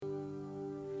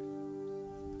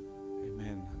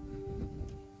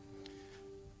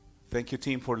Thank you,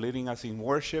 team, for leading us in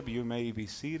worship. You may be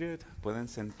seated. Pueden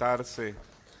sentarse.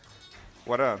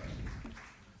 What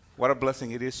a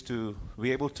blessing it is to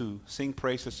be able to sing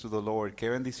praises to the Lord. Qué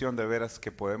bendición de veras que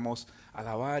podemos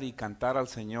alabar y cantar al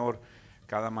Señor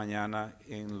cada mañana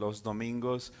en los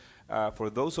domingos. For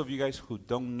those of you guys who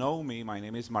don't know me, my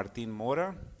name is Martín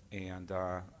Mora, and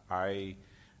I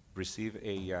received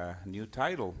a new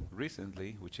title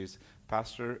recently, which is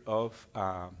Pastor of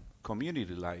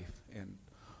Community Life. And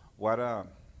what a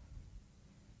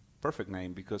perfect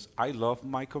name, because I love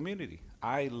my community.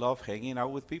 I love hanging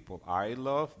out with people. I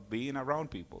love being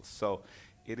around people. So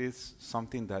it is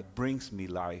something that brings me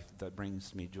life, that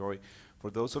brings me joy. For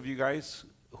those of you guys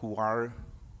who are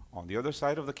on the other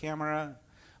side of the camera,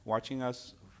 watching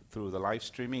us through the live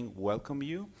streaming, welcome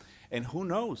you. And who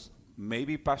knows,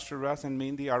 maybe Pastor Russ and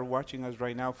Mindy are watching us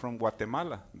right now from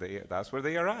Guatemala. That's where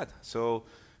they are at. So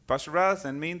Pastor Russ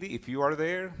and Mindy, if you are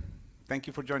there, thank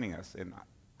you for joining us, and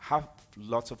have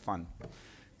lots of fun.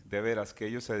 De veras, que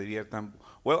ellos se diviertan.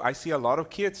 Well, I see a lot of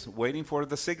kids waiting for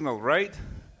the signal, right?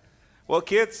 Well,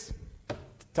 kids,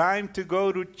 time to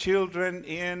go to Children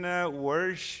in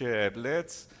Worship.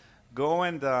 Let's go,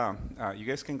 and you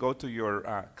guys can go to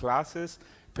your classes.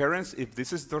 Parents, if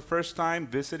this is the first time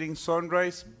visiting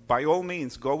Sunrise, by all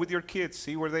means, go with your kids,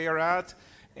 see where they are at,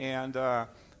 and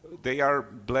they are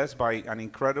blessed by an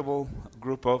incredible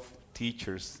group of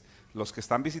teachers. Los que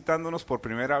están visitándonos por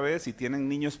primera vez y tienen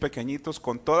niños pequeñitos,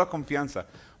 con toda confianza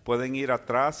pueden ir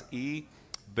atrás y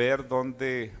ver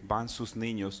dónde van sus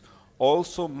niños.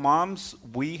 Also, moms,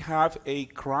 we have a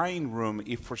crying room.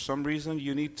 If for some reason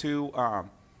you need to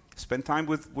spend time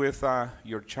with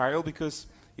your child because,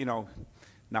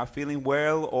 not feeling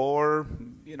well, or,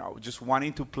 just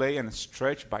wanting to play and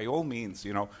stretch, by all means,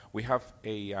 we have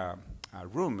a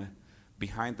room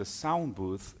behind the sound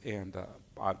booth, and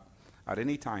at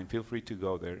any time, feel free to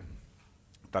go there.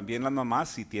 También las mamás,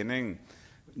 si tienen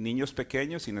niños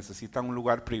pequeños y necesitan un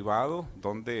lugar privado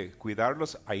donde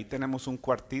cuidarlos, ahí tenemos un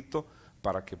cuartito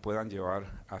para que puedan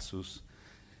llevar a sus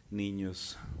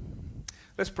niños.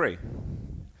 Let's pray.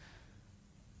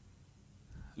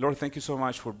 Lord, thank you so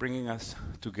much for bringing us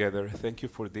together. Thank you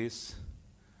for this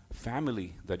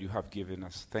family that you have given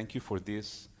us. Thank you for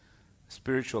this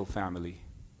spiritual family.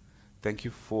 Thank you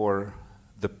for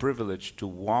the privilege to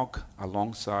walk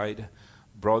alongside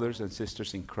brothers and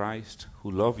sisters in Christ who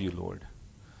love you, Lord.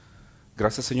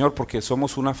 Gracias, Señor, porque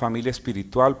somos una familia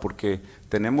espiritual, porque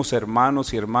tenemos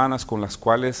hermanos y hermanas con las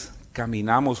cuales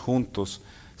caminamos juntos,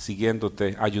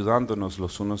 siguiéndote, ayudándonos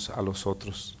los unos a los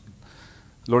otros.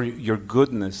 Lord, your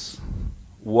goodness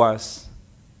was,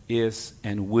 is,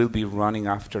 and will be running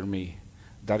after me.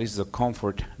 That is the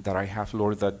comfort that I have,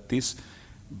 Lord, that this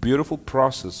beautiful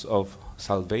process of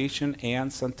salvation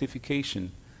and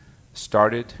sanctification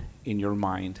started in your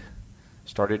mind,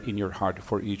 started in your heart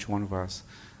for each one of us.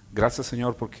 Gracias,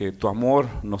 Señor, porque tu amor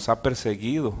nos ha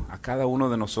perseguido a cada uno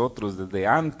de nosotros desde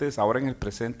antes, ahora en el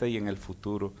presente y en el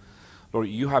futuro. Lord,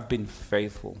 you have been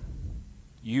faithful.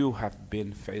 You have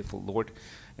been faithful, Lord,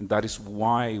 and that is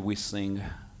why we sing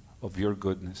of your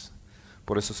goodness.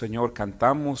 Por eso, Señor,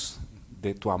 cantamos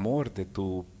de tu amor, de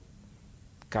tu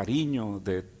cariño,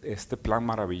 de este plan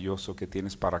maravilloso que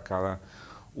tienes para cada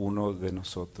uno de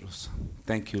nosotros.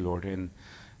 Thank you, Lord. And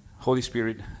Holy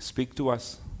Spirit, speak to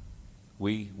us.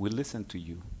 We listen to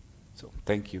you. So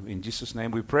thank you. In Jesus'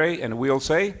 name we pray, and we all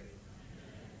say,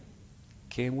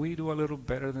 can we do a little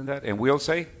better than that? And we all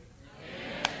say,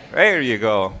 there you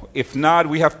go. If not,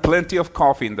 we have plenty of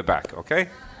coffee in the back, okay?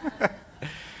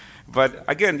 But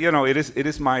again, it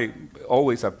is my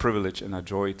always a privilege and a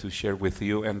joy to share with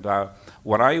you. And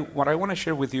what I want to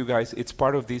share with you guys, it's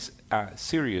part of this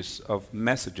series of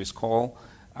messages called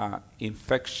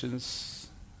Infectious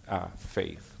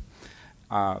Faith.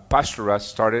 Pastor Russ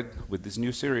started with this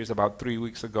new series about 3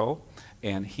 weeks ago,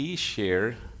 and he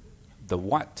shared the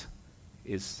what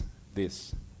is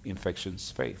this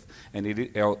infectious faith. And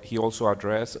he also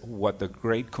addressed what the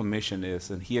Great Commission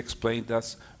is, and he explained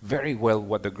us very well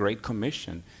what the Great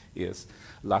Commission is.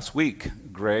 Last week,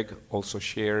 Greg also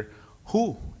shared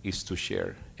who is to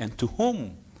share and to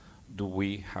whom do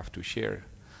we have to share.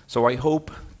 So I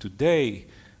hope today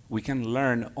we can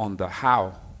learn on the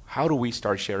how. How do we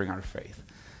start sharing our faith?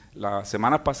 La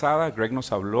semana pasada, Greg nos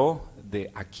habló de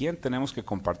a quién tenemos que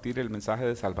compartir el mensaje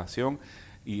de salvación,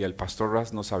 y el pastor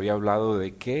Russ nos había hablado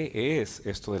de qué es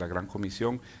esto de la Gran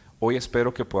Comisión. Hoy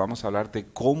espero que podamos hablar de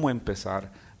cómo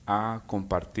empezar a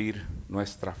compartir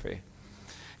nuestra fe.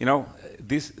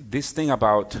 This thing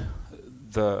about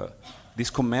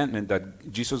this commandment that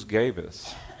Jesus gave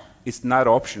us, it's not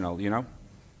optional,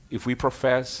 If we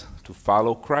profess to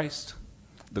follow Christ,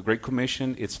 The Great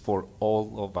Commission is for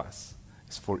all of us.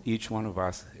 It's for each one of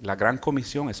us. La Gran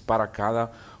Comisión es para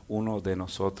cada uno de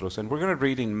nosotros. And we're going to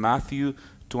read in Matthew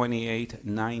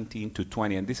 28:19 to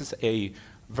 20. And this is a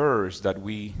verse that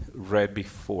we read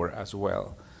before as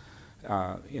well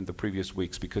in the previous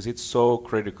weeks, because it's so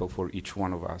critical for each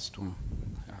one of us to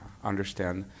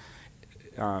understand.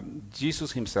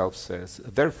 Jesus himself says,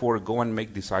 "Therefore go and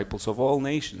make disciples of all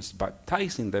nations,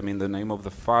 baptizing them in the name of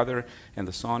the Father and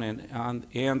the Son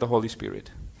and the Holy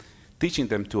Spirit, teaching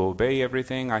them to obey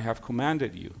everything I have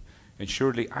commanded you. And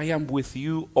surely I am with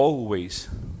you always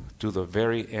to the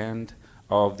very end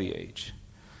of the age.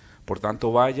 Por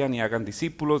tanto, vayan y hagan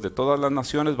discípulos de todas las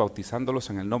naciones, bautizándolos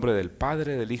en el nombre del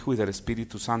Padre, del Hijo y del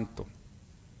Espíritu Santo,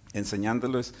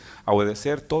 enseñándoles a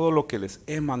obedecer todo lo que les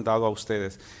he mandado a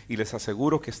ustedes, y les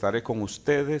aseguro que estaré con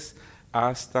ustedes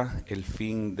hasta el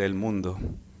fin del mundo."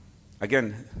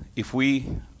 Again, if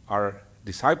we are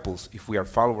disciples, if we are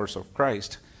followers of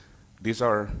Christ, these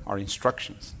are our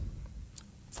instructions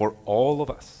for all of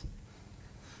us.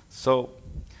 So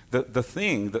the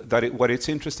thing what it's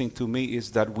interesting to me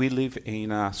is that we live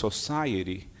in a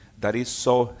society that is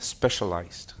so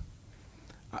specialized.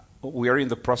 We are in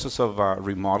the process of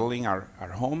remodeling our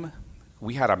home.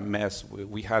 We had a mess.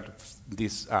 We had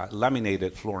this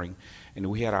laminated flooring, and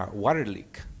we had a water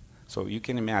leak. So you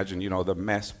can imagine, the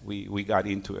mess we got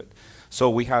into it. So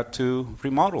we had to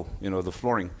remodel, the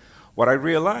flooring. What I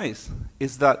realized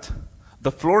is that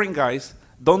the flooring guys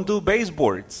don't do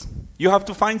baseboards. You have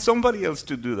to find somebody else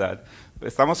to do that.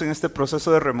 Estamos en este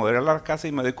proceso de remodelar la casa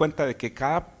y me doy cuenta de que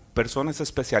cada persona es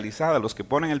especializada. Los que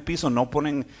ponen el piso no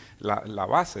ponen la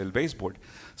base, el baseboard.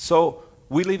 So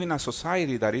we live in a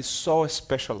society that is so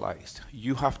specialized.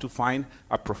 You have to find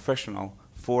a professional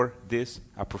for this,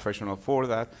 a professional for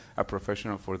that, a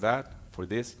professional for that, for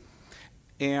this.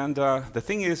 And the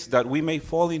thing is that we may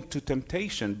fall into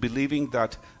temptation believing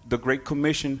that the Great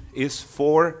Commission is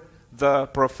for the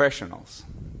professionals.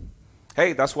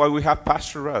 Hey, that's why we have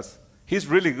Pastor Russ. He's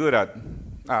really good at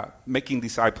making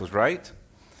disciples, right?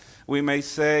 We may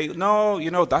say,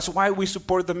 no, that's why we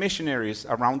support the missionaries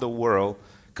around the world,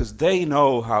 because they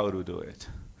know how to do it.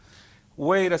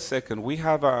 Wait a second, we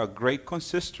have a great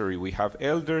consistory. We have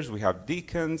elders, we have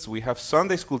deacons, we have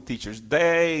Sunday school teachers.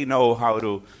 They know how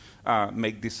to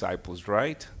make disciples,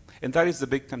 right? And that is the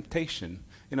big temptation.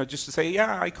 Just to say,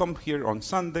 yeah, I come here on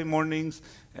Sunday mornings,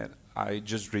 and I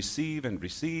just receive and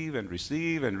receive and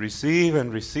receive and receive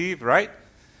and receive, right?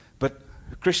 But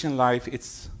Christian life,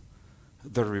 it's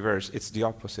the reverse. It's the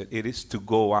opposite. It is to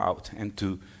go out and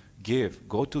to give.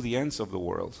 Go to the ends of the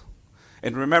world.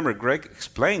 And remember, Greg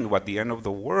explained what the end of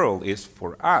the world is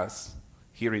for us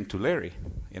here in Tulare.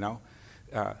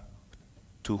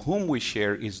 To whom we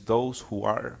share is those who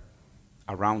are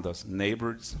around us,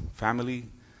 neighbors, family,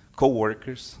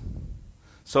 co-workers.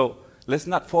 So let's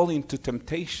not fall into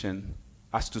temptation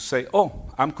as to say, oh,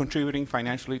 I'm contributing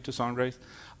financially to Sunrise.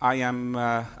 I am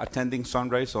attending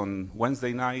Sunrise on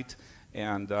Wednesday night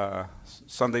and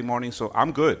Sunday morning, so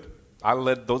I'm good. I'll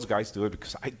let those guys do it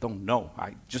because I don't know.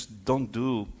 I just don't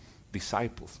do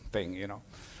disciples thing,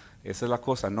 Esa es la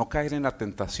cosa, no caer en la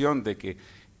tentación de que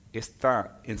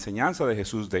esta enseñanza de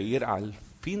Jesús de ir al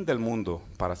fin del mundo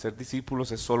para ser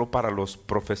discípulos es solo para los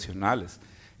profesionales,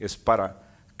 es para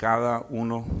cada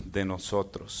uno de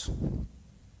nosotros.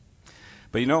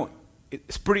 But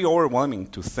it's pretty overwhelming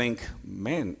to think,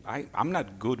 man, I'm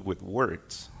not good with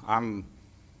words.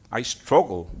 I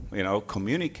struggle,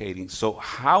 communicating. So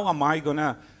how am I going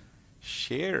to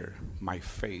share my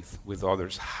faith with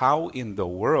others? How in the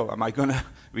world am I going to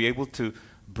be able to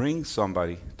bring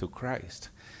somebody to Christ?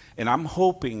 And I'm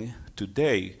hoping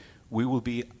today we will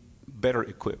be better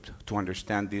equipped to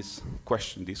understand this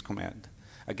question, this command.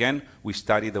 Again, we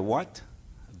study the what,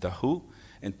 the who,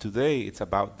 and today it's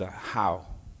about the how.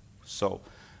 So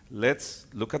let's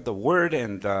look at the word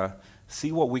and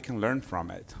see what we can learn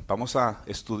from it. Vamos a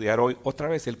estudiar hoy otra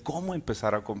vez el cómo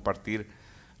empezar a compartir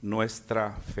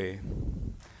nuestra fe.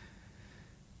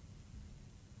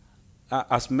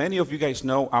 As many of you guys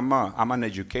know, I'm an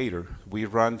educator. We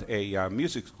run a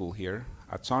music school here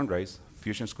at Sunrise,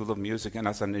 Fusion School of Music, and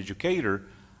as an educator,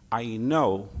 I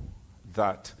know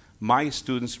that my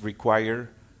students require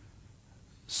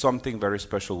something very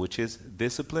special, which is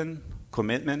discipline,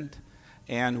 commitment,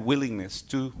 and willingness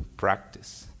to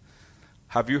practice.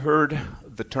 Have you heard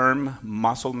the term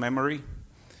muscle memory?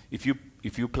 If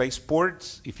you play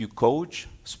sports, if you coach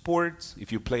sports,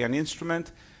 if you play an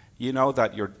instrument, you know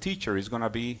that your teacher is going to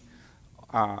be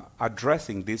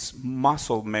addressing this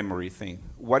muscle memory thing.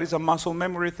 What is a muscle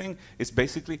memory thing? It's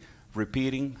basically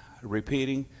repeating,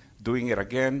 doing it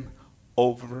again,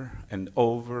 over and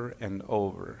over and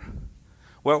over.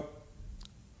 Well,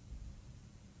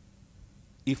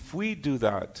 if we do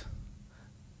that,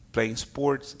 playing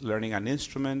sports, learning an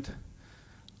instrument,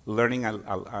 learning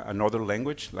another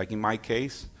language, like in my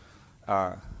case,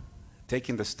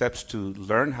 taking the steps to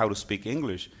learn how to speak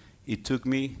English, it took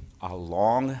me a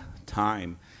long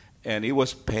time. And it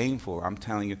was painful, I'm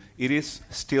telling you. It is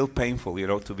still painful,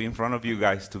 to be in front of you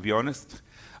guys, to be honest.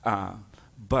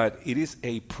 But it is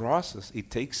a process. It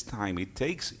takes time. It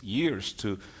takes years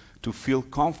to feel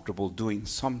comfortable doing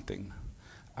something.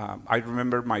 I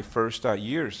remember my first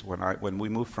years when we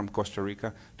moved from Costa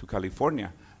Rica to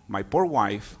California. My poor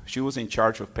wife, she was in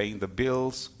charge of paying the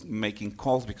bills, making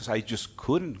calls, because I just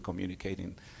couldn't communicate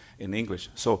in English.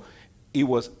 So it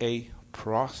was a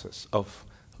process of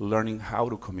learning how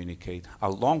to communicate, a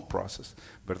long process.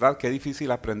 ¿Verdad? Qué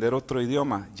difícil aprender otro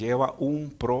idioma. Lleva un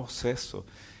proceso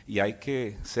y hay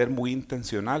que ser muy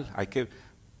intencional. Hay que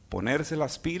ponerse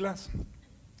las pilas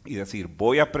y decir,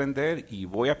 voy a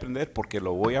aprender porque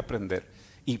lo voy a aprender.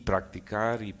 Y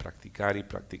practicar y practicar y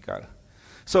practicar.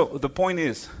 So the point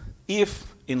is,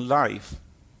 if in life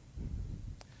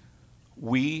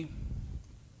we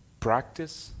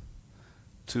practice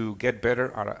to get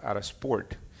better at a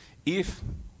sport, if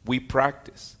we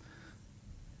practice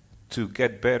to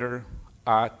get better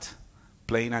at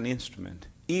playing an instrument,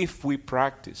 if we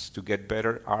practice to get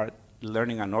better at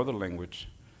learning another language,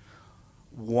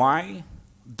 why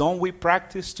don't we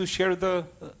practice to share the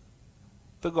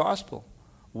gospel?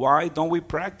 Why don't we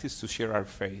practice to share our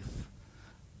faith?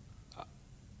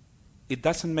 It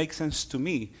doesn't make sense to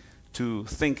me to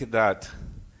think that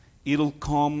it'll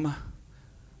come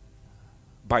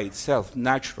by itself,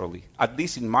 naturally. At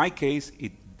least in my case,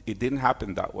 it didn't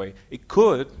happen that way. It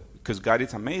could, because God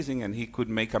is amazing and He could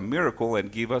make a miracle and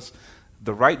give us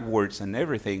the right words and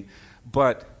everything.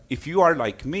 But if you are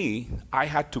like me, I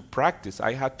had to practice.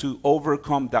 I had to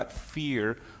overcome that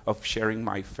fear of sharing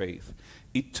my faith.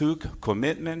 It took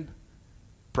commitment,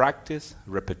 practice,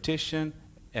 repetition,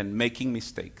 and making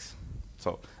mistakes.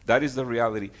 So that is the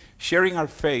reality. Sharing our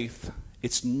faith,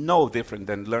 it's no different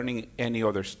than learning any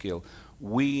other skill.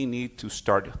 We need to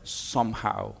start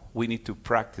somehow. We need to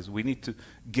practice. We need to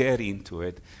get into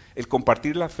it. El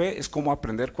compartir la fe es como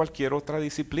aprender cualquier otra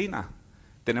disciplina.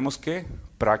 Tenemos que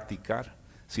practicar.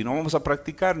 Si no vamos a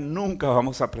practicar, nunca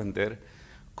vamos a aprender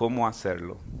cómo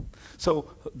hacerlo.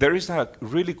 So there is a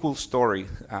really cool story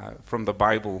from the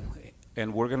Bible,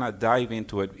 and we're going to dive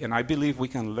into it. And I believe we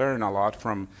can learn a lot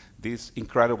from this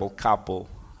incredible couple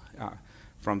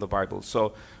from the Bible.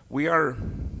 So we are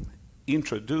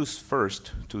introduced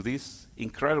first to this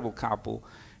incredible couple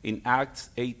in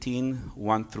Acts 18,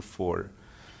 1-4.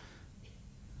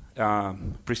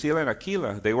 Priscilla and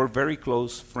Aquila, they were very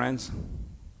close friends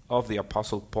of the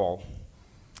Apostle Paul.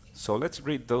 So let's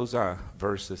read those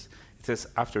verses. It says,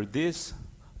 after this,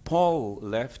 Paul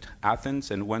left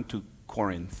Athens and went to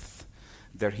Corinth.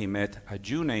 There he met a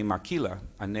Jew named Aquila,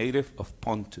 a native of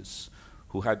Pontus,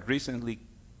 who had recently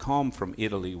come from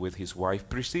Italy with his wife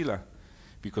Priscilla.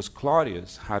 Because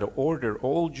Claudius had ordered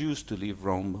all Jews to leave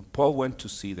Rome, Paul went to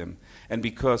see them. And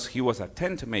because he was a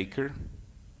tent maker,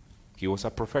 he was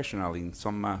a professional in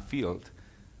some field,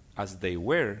 as they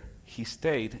were, he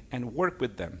stayed and worked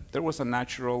with them. There was a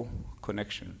natural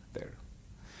connection there.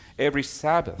 Every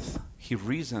Sabbath, he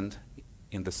reasoned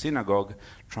in the synagogue,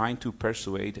 trying to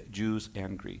persuade Jews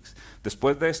and Greeks.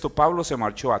 Después de esto, Pablo se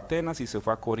marchó a Atenas y se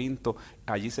fue a Corinto.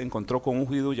 Allí se encontró con un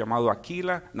judío llamado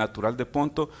Aquila, natural de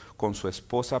Ponto, con su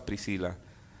esposa Priscila.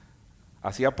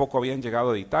 Hacía poco habían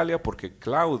llegado de Italia porque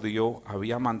Claudio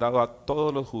había mandado a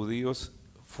todos los judíos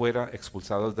fuera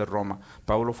expulsados de Roma.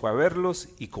 Pablo fue a verlos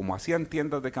y como hacían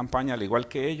tiendas de campaña, al igual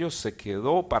que ellos, se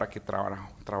quedó para que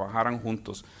trabajaran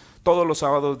juntos. Todos los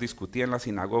sábados discutía en la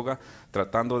sinagoga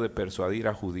tratando de persuadir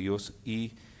a judíos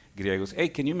y griegos. Hey,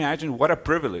 can you imagine what a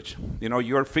privilege? You know,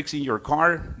 you're fixing your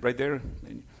car right there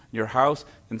in your house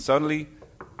and suddenly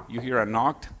you hear a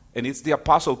knock and it's the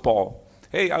Apostle Paul.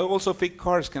 Hey, I also fix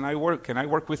cars. Can I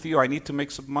work with you? I need to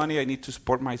make some money. I need to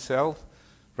support myself,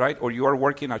 right? Or you are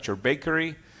working at your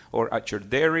bakery or at your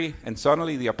dairy and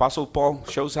suddenly the Apostle Paul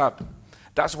shows up.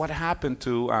 That's what happened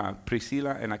to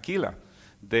Priscilla and Aquila.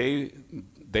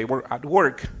 They were at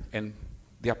work, and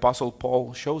the Apostle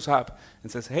Paul shows up and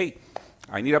says, hey,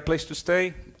 I need a place to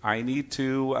stay. I need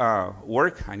to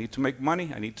work. I need to make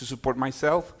money. I need to support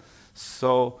myself.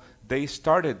 So they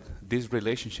started this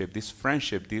relationship, this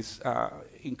friendship, this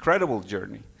incredible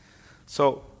journey.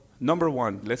 So number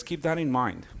one, let's keep that in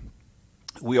mind.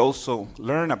 We also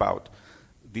learn about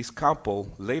this couple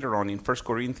later on in 1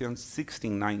 Corinthians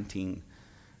 16:19.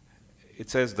 It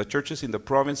says, the churches in the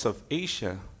province of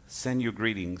Asia send you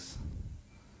greetings.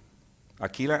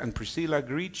 Aquila and Priscilla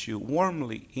greet you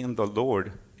warmly in the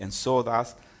Lord, and so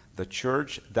does the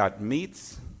church that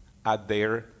meets at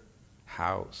their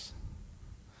house.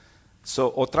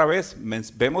 So, otra vez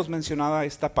vemos mencionada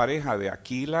esta pareja de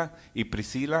Aquila y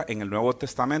Priscila en el Nuevo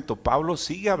Testamento. Pablo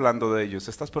sigue hablando de ellos.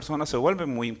 Estas personas se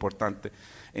vuelven muy importantes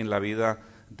en la vida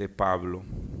de Pablo.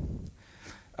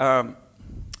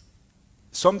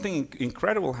 Something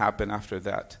incredible happened after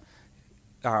that.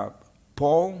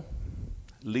 Paul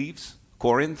leaves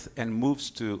Corinth and moves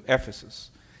to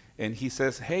Ephesus. And he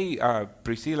says, hey,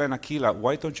 Priscilla and Aquila,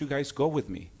 why don't you guys go with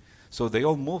me? So they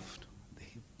all moved.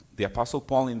 The Apostle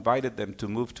Paul invited them to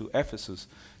move to Ephesus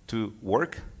to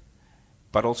work,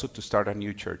 but also to start a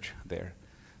new church there.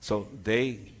 So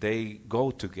they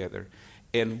go together.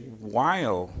 And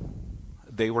while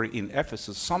they were in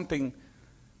Ephesus, something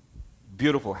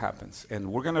beautiful happens.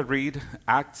 And we're going to read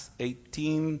Acts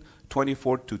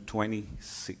 18:24 to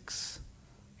 26.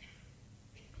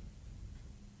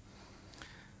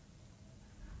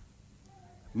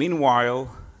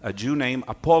 Meanwhile, a Jew named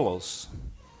Apollos,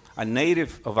 a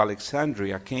native of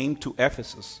Alexandria, came to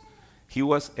Ephesus. He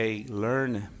was a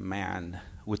learned man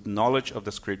with knowledge of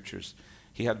the scriptures.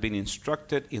 He had been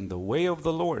instructed in the way of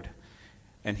the Lord,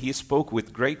 and he spoke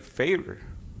with great favor.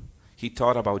 He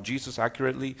taught about Jesus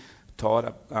accurately,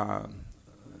 thought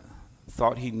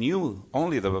he knew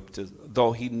only the baptism,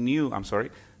 though he knew,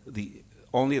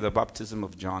 only the baptism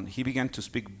of John. He began to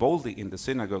speak boldly in the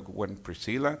synagogue. When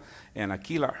Priscilla and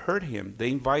Aquila heard him, they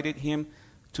invited him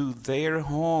to their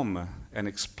home and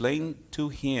explained to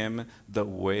him the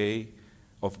way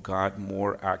of God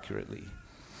more accurately.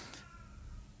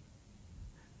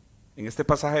 En este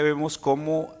pasaje vemos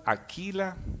cómo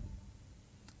Aquila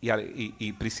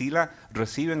y Priscila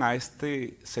reciben a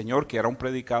este señor que era un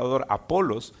predicador,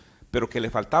 Apolos, pero que le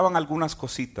faltaban algunas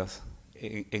cositas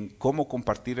en cómo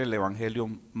compartir el evangelio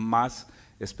más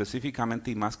específicamente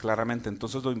y más claramente.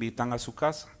 Entonces lo invitan a su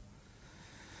casa.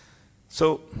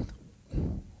 So,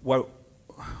 what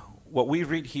we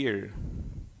read here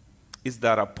is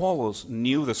that Apollos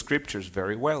knew the scriptures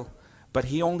very well, but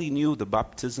he only knew the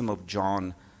baptism of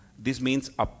John. This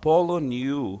means Apollo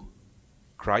knew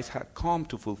Christ had come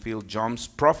to fulfill John's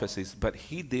prophecies, but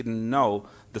he didn't know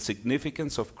the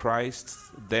significance of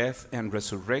Christ's death and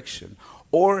resurrection,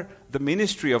 or the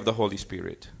ministry of the Holy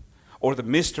Spirit, or the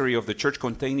mystery of the church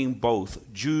containing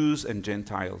both Jews and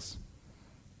Gentiles.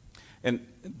 And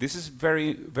this is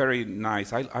very, very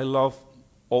nice. I love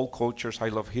all cultures. I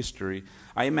love history.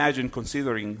 I imagine,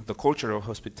 considering the culture of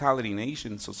hospitality in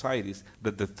Asian societies,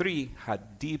 that the three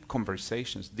had deep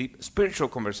conversations, deep spiritual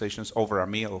conversations over a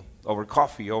meal, over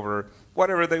coffee, over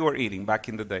whatever they were eating back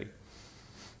in the day.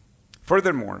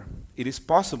 Furthermore, it is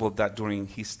possible that during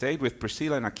his stay with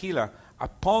Priscilla and Aquila,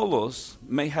 Apollos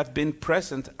may have been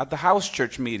present at the house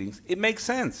church meetings. It makes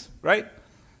sense, right?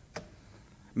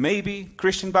 Maybe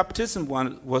Christian baptism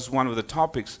was one of the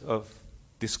topics of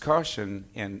discussion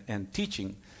and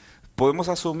teaching. Podemos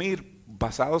asumir,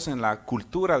 basados en la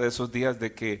cultura de esos días,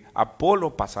 de que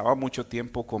Apolo pasaba mucho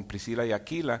tiempo con Priscila y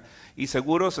Aquila y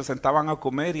seguro se sentaban a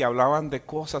comer y hablaban de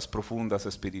cosas profundas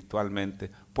espiritualmente,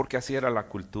 porque así era la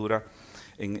cultura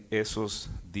en esos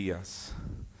días.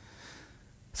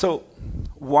 So,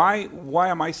 why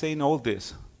am I saying all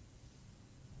this?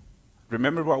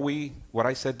 Remember what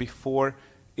I said before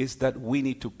is that we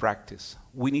need to practice.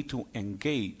 We need to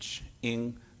engage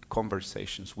in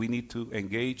conversations. We need to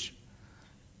engage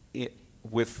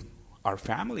with our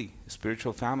family,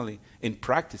 spiritual family, in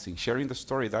practicing, sharing the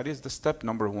story. That is the step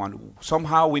number one.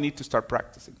 Somehow we need to start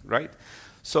practicing, right?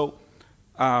 So,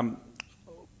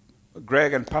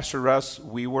 Greg and Pastor Russ,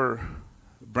 we were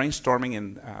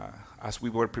brainstorming as we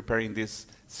were preparing this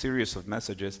series of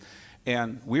messages,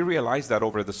 and we realized that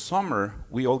over the summer,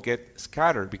 we all get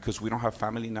scattered because we don't have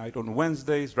family night on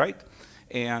Wednesdays, right?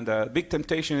 And big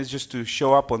temptation is just to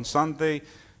show up on Sunday,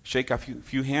 shake a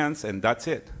few hands, and that's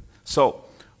it. So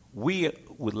we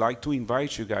would like to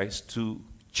invite you guys to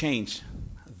change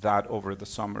that over the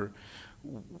summer.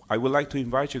 I would like to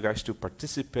invite you guys to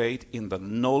participate in the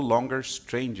No Longer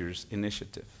Strangers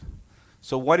initiative.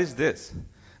 So what is this?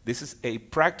 This is a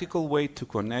practical way to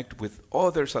connect with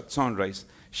others at Sunrise,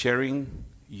 sharing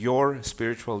your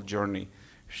spiritual journey,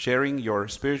 sharing your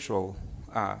spiritual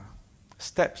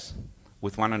steps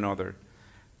with one another,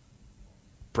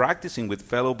 practicing with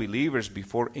fellow believers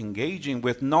before engaging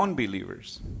with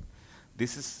non-believers.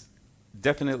 This is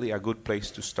definitely a good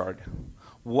place to start.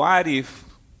 What if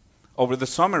over the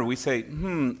summer we say,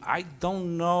 I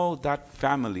don't know that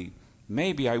family.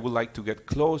 Maybe I would like to get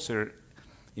closer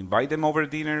Invite them over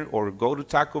dinner, or go to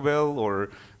Taco Bell, or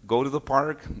go to the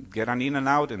park, get an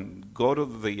In-N-Out, and go to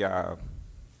the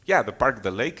park,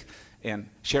 the lake, and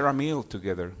share a meal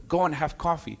together. Go and have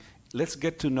coffee. Let's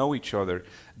get to know each other.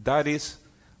 That is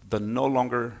the no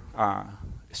longer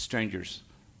strangers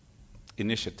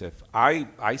initiative.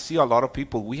 I see a lot of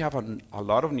people. We have a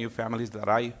lot of new families that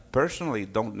I personally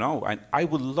don't know, and I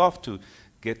would love to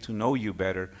get to know you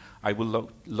better. I would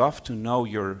love to know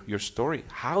your story.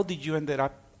 How did you end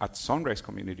up at Sunrise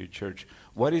Community Church?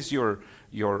 What is your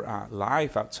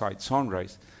life outside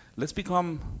Sunrise? Let's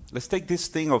take this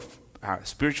thing of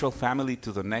spiritual family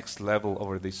to the next level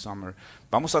over this summer.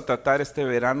 Vamos a tratar este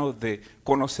verano de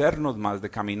conocernos más, de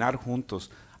caminar juntos.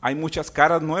 Hay muchas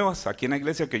caras nuevas aquí en la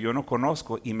iglesia que yo no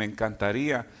conozco y me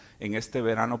encantaría en este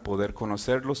verano poder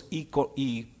conocerlos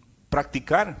y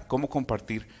practicar cómo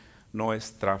compartir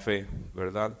nuestra fe,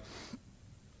 ¿verdad?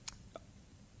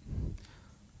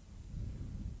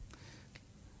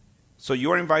 So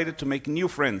you are invited to make new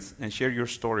friends and share your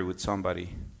story with somebody.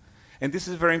 And this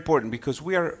is very important because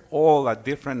we are all at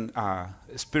different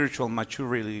spiritual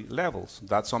maturity levels.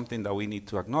 That's something that we need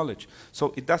to acknowledge.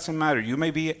 So it doesn't matter. You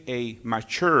may be a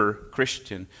mature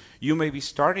Christian. You may be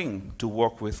starting to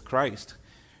walk with Christ.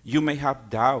 You may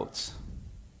have doubts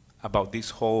about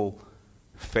this whole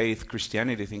faith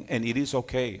Christianity thing, and it is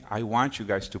okay. I want you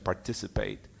guys to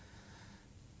participate.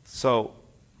 So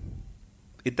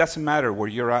it doesn't matter where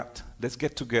you're at. Let's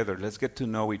get together. Let's get to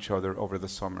know each other over the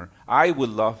summer. I would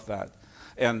love that.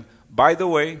 And by the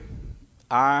way,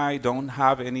 I don't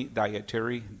have any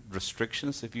dietary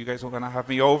restrictions. If you guys are going to have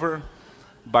me over,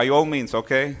 by all means,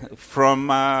 okay?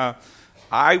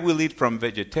 I will eat from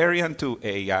vegetarian to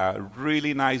a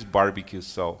really nice barbecue,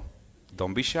 so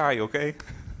don't be shy, okay?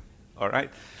 All right?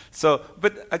 So,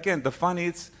 but again, the fun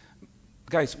is,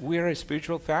 guys, we're a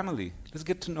spiritual family. Let's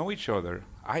get to know each other.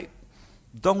 I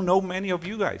don't know many of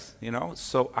you guys,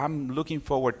 so I'm looking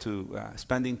forward to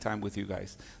spending time with you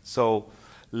guys. So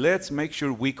let's make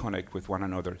sure we connect with one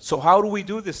another. So how do we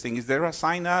do this thing? Is there a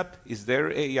sign up? Is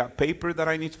there a paper that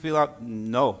I need to fill out?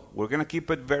 No, we're going to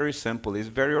keep it very simple. It's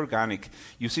very organic.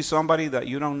 You see somebody that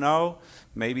you don't know,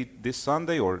 maybe this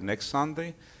Sunday or next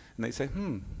Sunday, and they say,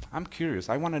 I'm curious.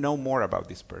 I want to know more about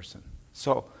this person.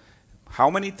 So how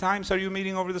many times are you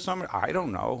meeting over the summer? I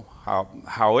don't know.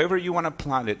 However you want to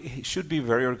plan it, it should be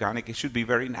very organic. It should be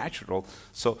very natural.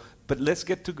 So, but let's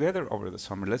get together over the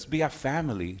summer. Let's be a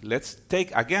family. Let's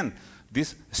take, again,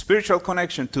 this spiritual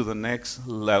connection to the next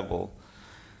level.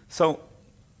 So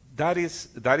that is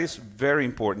very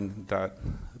important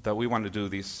that we want to do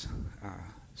this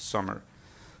summer.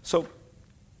 So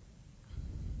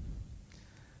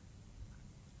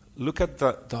look at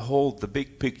the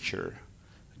big picture.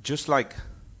 Just like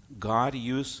God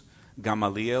used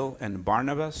Gamaliel and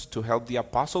Barnabas to help the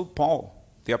Apostle Paul.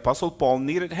 The Apostle Paul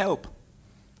needed help.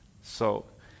 So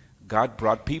God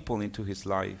brought people into his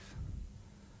life.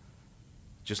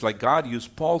 Just like God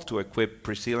used Paul to equip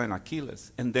Priscilla and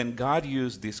Achilles. And then God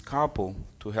used this couple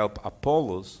to help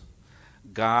Apollos.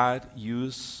 God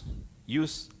use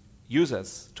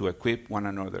us to equip one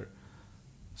another.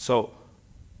 So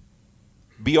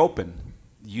be open.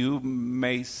 You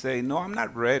may say, no, I'm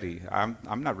not ready.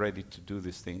 I'm not ready to do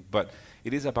this thing. But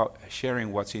it is about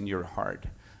sharing what's in your heart.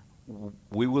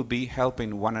 We will be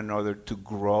helping one another to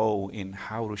grow in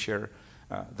how to share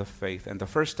the faith. And the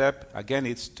first step, again,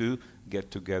 is to get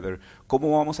together.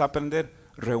 ¿Cómo vamos a aprender?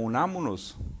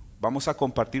 Reunámonos. Vamos a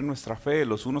compartir nuestra fe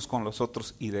los unos con los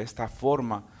otros y de esta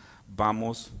forma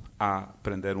vamos a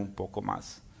aprender un poco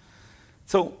más.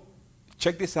 So,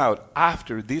 check this out.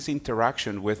 After this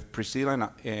interaction with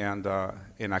Priscilla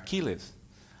and Achilles,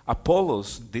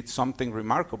 Apollos did something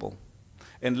remarkable.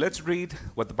 And let's read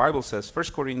what the Bible says, 1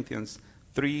 Corinthians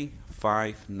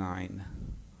 3:5-9.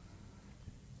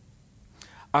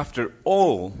 After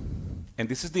all, and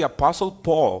this is the Apostle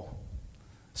Paul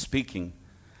speaking,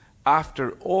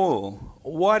 after all,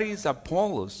 what is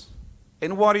Apollos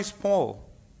and what is Paul?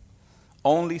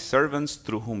 Only servants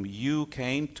through whom you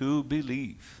came to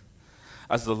believe.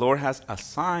 As the Lord has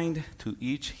assigned to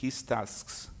each his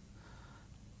tasks.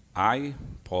 I,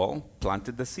 Paul,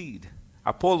 planted the seed.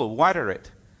 Apollo watered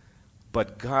it.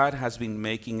 But God has been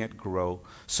making it grow.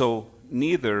 So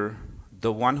neither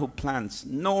the one who plants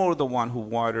nor the one who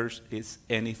waters is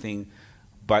anything,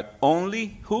 but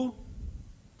only who?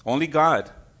 Only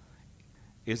God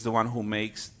is the one who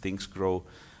makes things grow.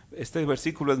 Este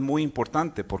versículo es muy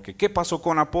importante porque ¿qué pasó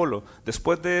con Apolo?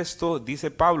 Después de esto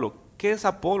dice Pablo, ¿qué es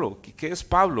Apolo? ¿Qué es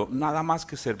Pablo? Nada más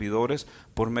que servidores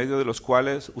por medio de los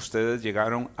cuales ustedes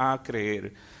llegaron a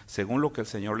creer, según lo que el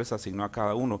Señor les asignó a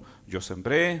cada uno. Yo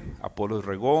sembré, Apolo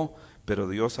regó, pero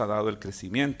Dios ha dado el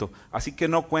crecimiento. Así que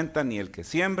no cuenta ni el que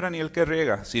siembra ni el que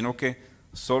riega, sino que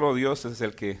solo Dios es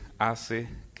el que hace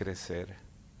crecer.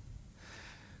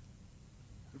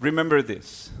 Remember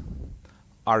this,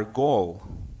 our goal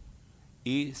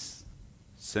is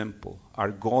simple.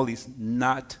 Our goal is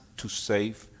not to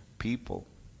save people,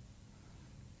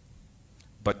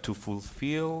 but to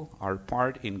fulfill our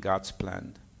part in God's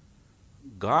plan.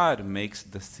 God makes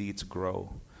the seeds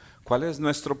grow. ¿Cuál es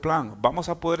nuestro plan? ¿Vamos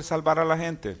a poder salvar a la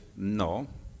gente? No,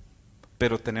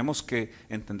 pero tenemos que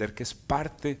entender que es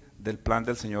parte del plan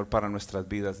del Señor para nuestras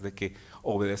vidas, de que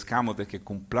obedezcamos, de que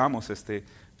cumplamos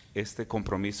este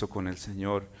compromiso con el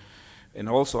Señor. And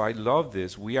also, I love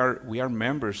this. We are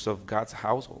members of God's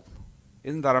household.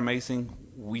 Isn't that amazing?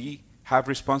 We have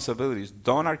responsibilities.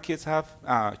 Don't our kids have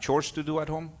chores to do at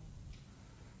home?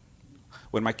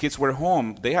 When my kids were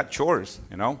home, they had chores,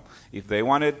 you know. If they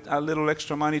wanted a little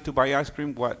extra money to buy ice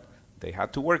cream, they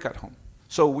had to work at home.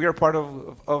 So we are part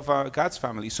of God's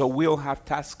family. So we'll have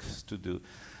tasks to do.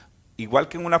 Igual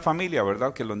que en una familia,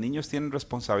 ¿verdad? Que los niños tienen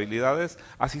responsabilidades,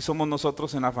 así somos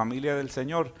nosotros en la familia del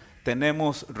Señor.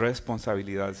 Tenemos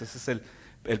responsabilidades. Ese es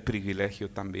el privilegio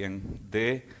también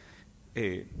de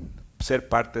ser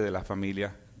parte de la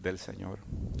familia del Señor.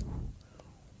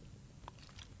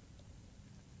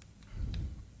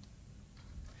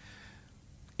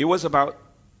 It was about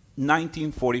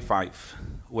 1945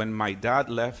 when my dad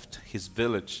left his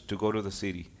village to go to the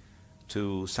city,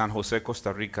 to San Jose,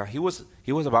 Costa Rica. He was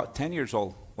about 10 years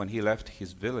old when he left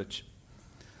his village.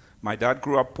 My dad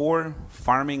grew up poor,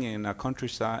 farming in a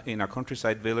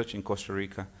countryside village in Costa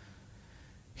Rica.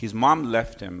 His mom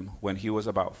left him when he was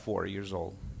about 4 years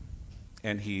old.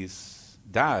 And his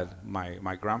dad,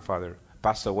 my grandfather,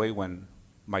 passed away when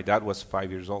my dad was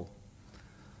 5 years old.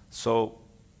 So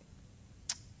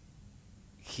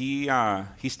he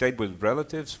stayed with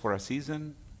relatives for a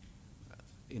season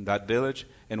in that village,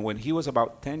 and when he was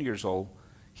about 10 years old,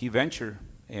 he ventured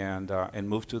and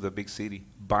moved to the big city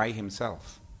by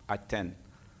himself at 10.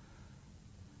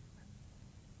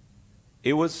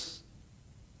 It was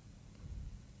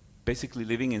basically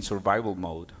living in survival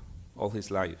mode all his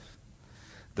life.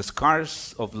 The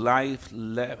scars of life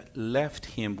left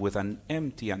him with an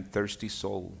empty and thirsty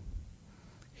soul.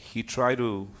 He tried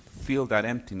to fill that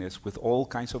emptiness with all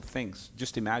kinds of things.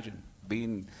 Just imagine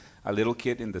being a little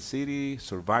kid in the city,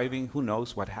 surviving. Who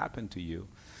knows what happened to you?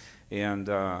 And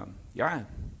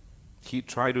he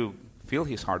tried to fill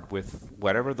his heart with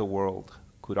whatever the world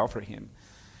could offer him.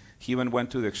 He even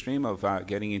went to the extreme of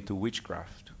getting into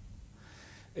witchcraft.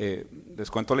 Les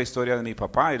cuento la historia de mi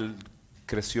papá. Él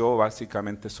creció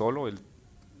básicamente solo. Él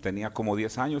tenía como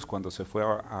 10 años cuando se fue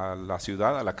a la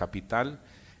ciudad, a la capital,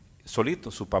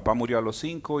 solito. Su papá murió a los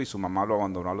 5 y su mamá lo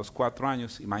abandonó a los 4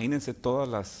 años. Imagínense todas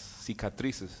las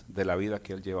cicatrices de la vida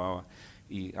que él llevaba.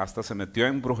 Y hasta se metió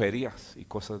en brujerías y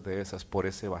cosas de esas por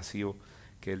ese vacío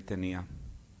que él tenía.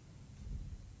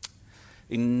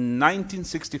 In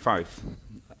 1965,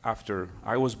 after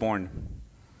I was born,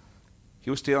 he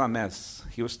was still a mess.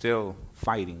 He was still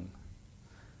fighting.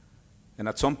 And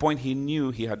at some point he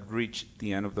knew he had reached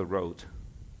the end of the road.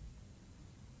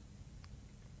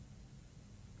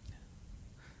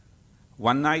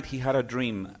 One night he had a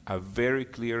dream, a very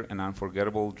clear and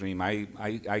unforgettable dream.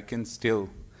 I can still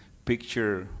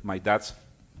picture my dad's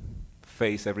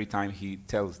face every time he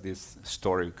tells this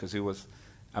story because it was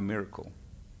a miracle.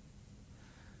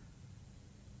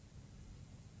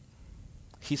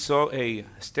 He saw a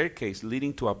staircase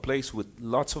leading to a place with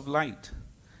lots of light.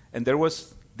 And there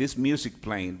was this music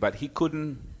playing, but he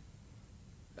couldn't,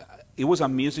 it was a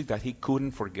music that he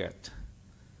couldn't forget.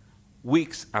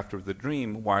 Weeks after the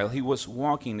dream, while he was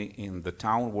walking in the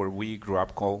town where we grew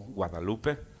up called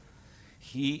Guadalupe,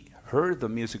 he heard the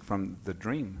music from the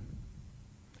dream.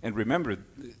 And remember,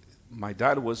 my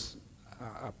dad was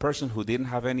a person who didn't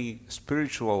have any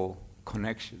spiritual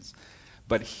connections,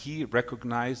 but he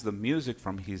recognized the music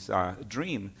from his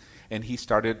dream, and he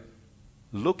started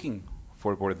looking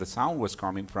for where the sound was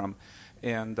coming from,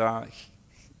 and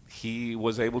he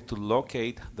was able to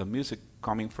locate the music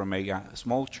coming from a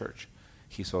small church.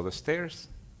 He saw the stairs,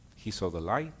 he saw the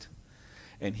light,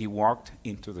 and he walked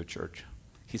into the church.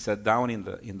 He sat down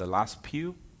in the last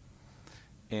pew,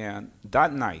 and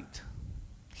that night,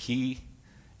 he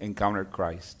encountered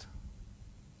Christ.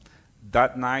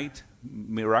 That night,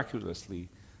 miraculously,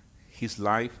 his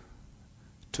life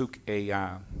took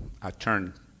a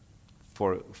turn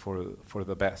for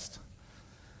the best.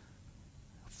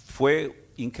 Fue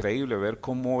increíble ver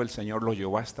cómo el Señor lo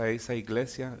llevó hasta esa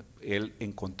iglesia. Él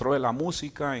encontró la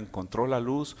música, encontró la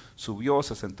luz, subió,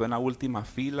 se sentó en la última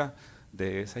fila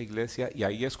de esa iglesia y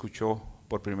ahí escuchó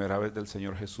por primera vez del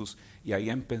Señor Jesús. Y ahí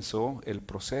empezó el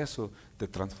proceso de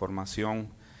transformación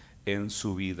en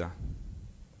su vida.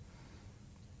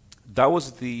 That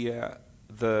was the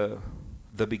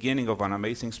beginning of an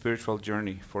amazing spiritual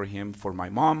journey for him, for my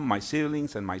mom, my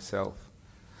siblings, and myself.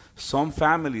 Some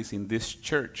families in this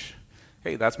church,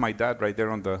 hey, that's my dad right there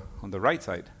on the right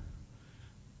side.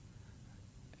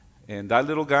 And that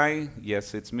little guy,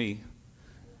 yes, it's me.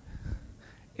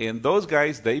 And those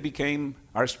guys, they became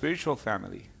our spiritual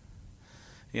family.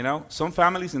 You know, some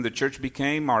families in the church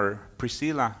became our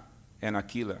Priscilla and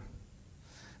Aquila.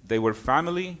 They were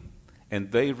family,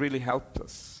 and they really helped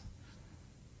us.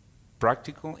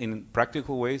 In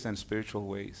practical ways and spiritual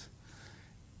ways.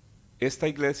 Esta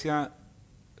iglesia,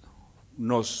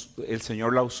 el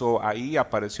Señor la usó. Ahí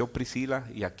apareció Priscila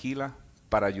y Aquila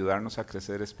para ayudarnos a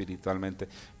crecer espiritualmente.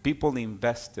 People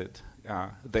invested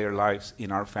their lives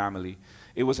in our family.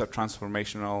 It was a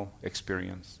transformational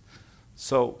experience.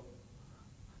 So,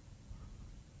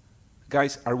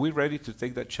 guys, are we ready to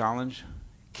take that challenge?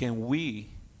 Can we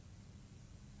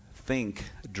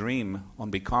dream on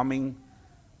becoming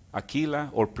Aquila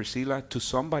or Priscilla to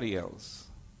somebody else?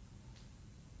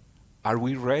 Are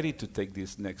we ready to take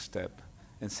this next step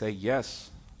and say, yes,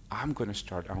 I'm going to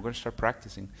start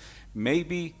practicing?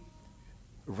 Maybe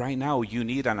right now you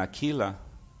need an Aquila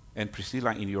and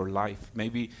Priscilla in your life.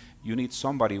 Maybe you need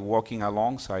somebody walking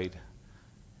alongside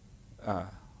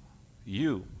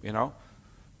you know.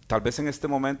 Tal vez en este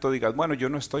momento digas, bueno, yo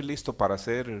no estoy listo para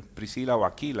ser Priscila o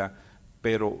Aquila,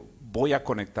 pero voy a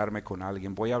conectarme con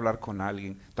alguien, voy a hablar con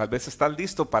alguien. Tal vez estás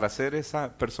listo para ser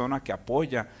esa persona que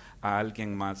apoya a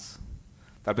alguien más.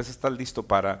 Tal vez estás listo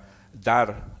para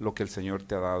dar lo que el Señor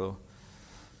te ha dado.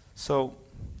 So,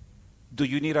 do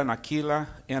you need an Aquila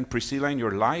and Priscilla in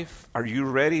your life? Are you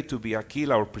ready to be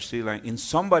Aquila or Priscilla in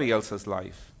somebody else's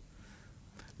life?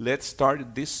 Let's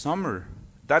start this summer.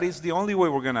 That is the only way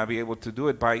we're going to be able to do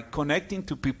it, by connecting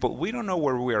to people. We don't know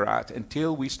where we are at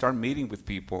until we start meeting with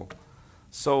people.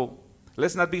 So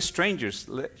let's not be strangers.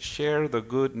 Let's share the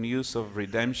good news of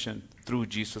redemption through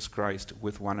Jesus Christ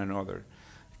with one another.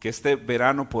 Que este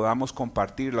verano podamos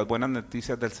compartir las buenas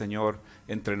noticias del Señor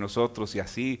entre nosotros y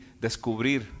así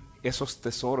descubrir esos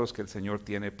tesoros que el Señor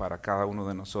tiene para cada uno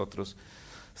de nosotros.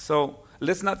 So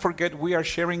let's not forget, we are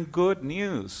sharing good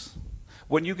news.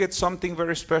 When you get something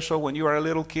very special, when you are a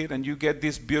little kid and you get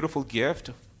this beautiful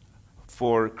gift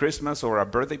for Christmas or a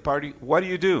birthday party, what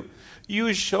do?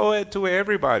 You show it to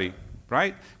everybody,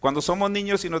 right? Cuando somos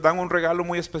niños y nos dan un regalo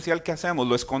muy especial, ¿qué hacemos?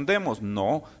 ¿Lo escondemos?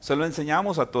 No, se lo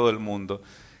enseñamos a todo el mundo.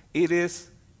 This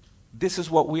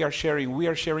is what we are sharing. We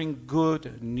are sharing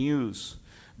good news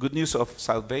of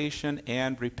salvation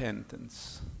and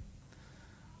repentance.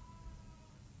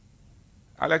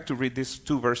 I like to read these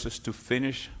two verses to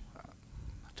finish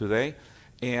today.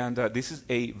 And this is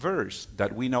a verse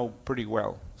that we know pretty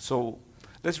well. So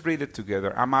let's read it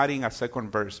together. I'm adding a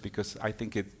second verse because I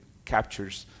think it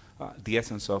captures the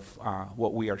essence of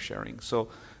what we are sharing. So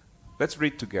let's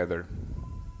read together.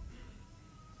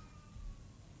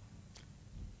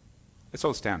 Let's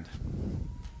all stand.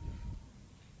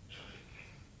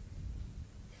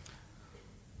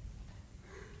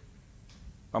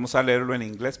 Vamos a leerlo en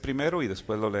inglés primero y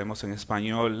después lo leemos en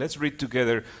español. Let's read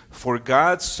together. For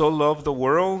God so loved the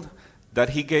world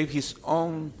that he gave his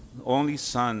only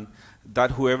Son,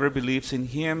 that whoever believes in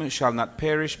him shall not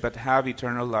perish but have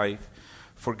eternal life.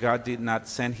 For God did not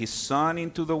send his Son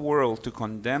into the world to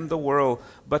condemn the world,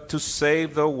 but to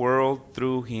save the world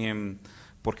through him.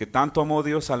 Porque tanto amó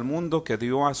Dios al mundo que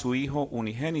dio a su Hijo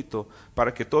unigénito,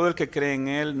 para que todo el que cree en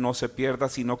él no se pierda,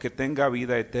 sino que tenga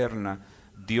vida eterna.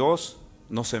 Dios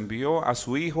nos envió a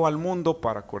su Hijo al mundo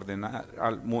para condenar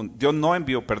al mundo.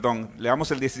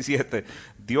 Leamos el 17.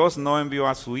 Dios no envió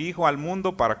a su Hijo al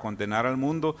mundo para condenar al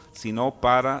mundo, sino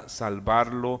para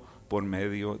salvarlo por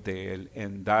medio de él.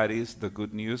 And that is the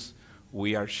good news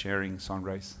we are sharing,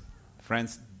 Sunrise.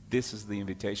 Friends, this is the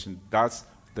invitation. That's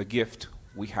the gift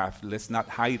we have. Let's not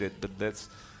hide it, but let's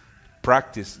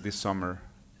practice this summer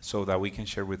so that we can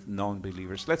share with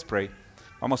non-believers. Let's pray.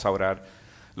 Vamos a orar.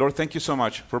 Lord, thank you so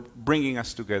much for bringing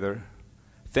us together.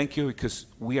 Thank you because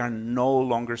we are no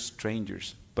longer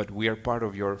strangers, but we are part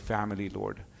of your family,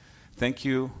 Lord. Thank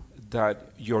you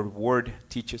that your word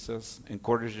teaches us,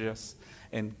 encourages us,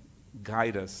 and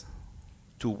guides us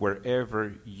to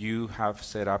wherever you have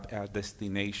set up a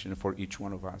destination for each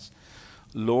one of us.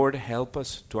 Lord, help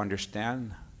us to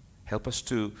understand. Help us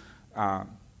to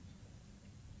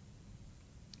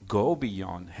go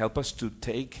beyond. Help us to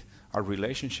take our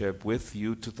relationship with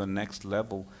you to the next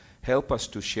level. Help us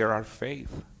to share our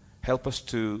faith. Help us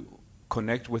to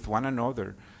connect with one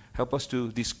another. Help us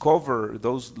to discover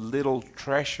those little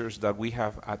treasures that we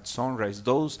have at Sunrise,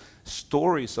 those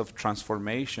stories of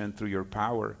transformation through your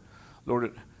power.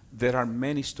 Lord, there are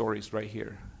many stories right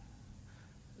here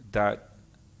that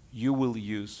you will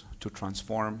use to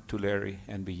transform Tulare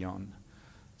and beyond.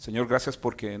 Señor, gracias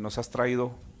porque nos has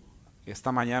traído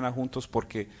esta mañana juntos,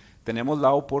 porque tenemos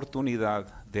la oportunidad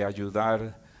de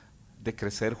ayudar, de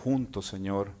crecer juntos,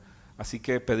 Señor. Así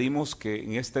que pedimos que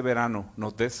en este verano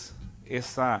nos des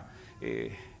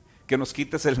que nos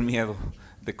quites el miedo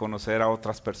de conocer a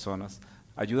otras personas.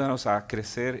 Ayúdanos a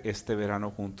crecer este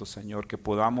verano juntos, Señor, que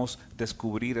podamos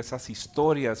descubrir esas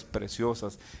historias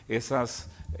preciosas, esas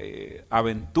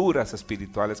aventuras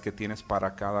espirituales que tienes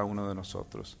para cada uno de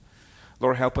nosotros.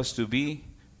 Lord, help us to be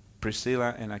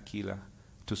Priscilla and Aquila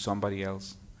to somebody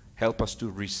else. Help us to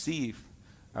receive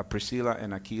Priscilla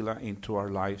and Aquila into our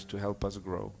lives to help us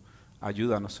grow.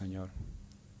 Ayúdanos, Señor.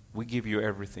 We give you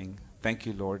everything. Thank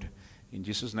you, Lord. In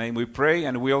Jesus' name we pray,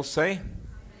 and we all say, amen.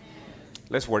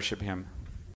 Let's worship him.